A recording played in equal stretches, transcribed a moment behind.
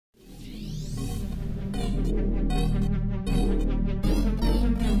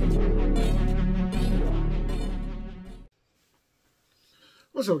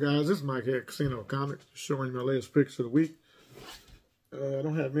What's up, guys? This is Mike here at Casino Comics, showing you my latest picks of the week. I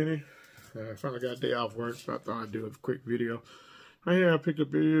don't have many. I finally got a day off work, so I thought I'd do a quick video. Right here, I picked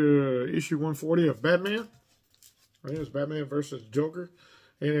up issue 140 of Batman. Right here is Batman versus Joker.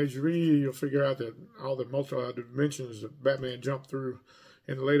 And as you read, you'll figure out that all the multiple dimensions that Batman jumped through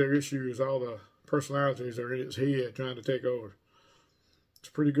in the later issues, all the personalities are in his head trying to take over. It's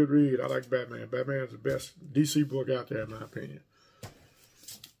a pretty good read. I like Batman. Batman is the best DC book out there, in my opinion.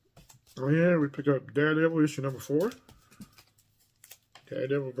 Oh yeah, we picked up Daredevil issue number 4.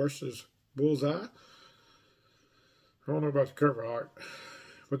 Daredevil versus Bullseye. I don't know about the cover art,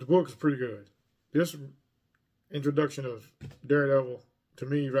 but the book is pretty good. This introduction of Daredevil, to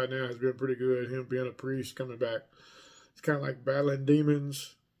me right now, has been pretty good. Him being a priest, coming back. It's kind of like battling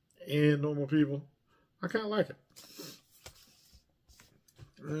demons and normal people. I kind of like it.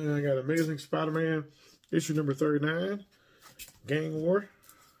 And I got Amazing Spider-Man issue number 39. Gang War.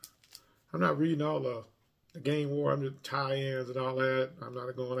 I'm not reading all the Gang War. I'm just tie-ins and all that. I'm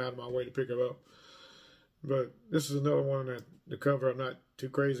not going out of my way to pick it up. But this is another one that the cover I'm not too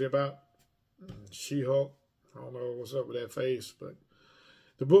crazy about. She-Hulk. I don't know what's up with that face, but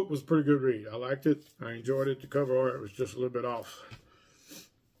the book was a pretty good read. I liked it. I enjoyed it. The cover art was just a little bit off.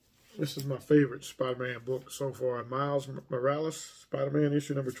 This is my favorite Spider-Man book so far. Miles Morales, Spider-Man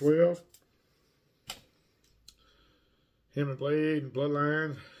issue number 12. Him and Blade and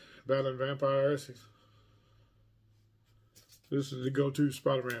Bloodline battling vampires. This is the go-to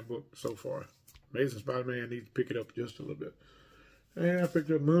Spider-Man book so far. Amazing Spider-Man needs to pick it up just a little bit. And I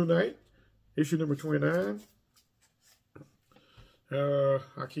picked up Moon Knight, issue number 29.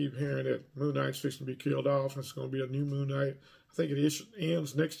 I keep hearing that Moon Knight's fixing to be killed off, and it's going to be a new Moon Knight. I think it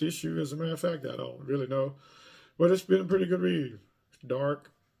ends next issue, as a matter of fact. I don't really know. But it's been a pretty good read. It's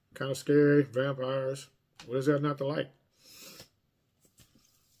dark, kind of scary, vampires. What is that not to like?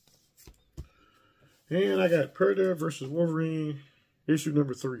 And I got Predator versus Wolverine, issue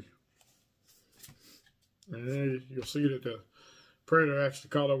number 3. And then you'll see that the Predator actually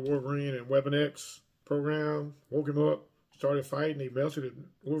called up Wolverine and Weapon X program, woke him up, started fighting. He melted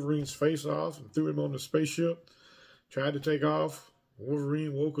Wolverine's face off and threw him on the spaceship. Tried to take off.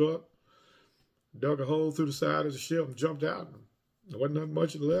 Wolverine woke up, dug a hole through the side of the ship and jumped out. There wasn't nothing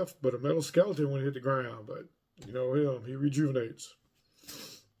much left but a metal skeleton when he hit the ground. But you know him, he rejuvenates.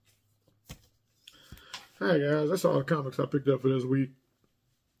 Alright guys, that's all the comics I picked up for this week.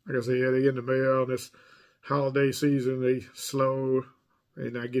 Like I said, yeah, they get in the mail. This holiday season, they slow. They're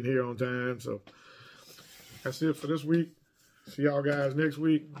not getting here on time. So that's it for this week. See y'all guys next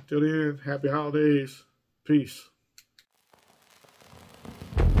week. Till then, happy holidays. Peace.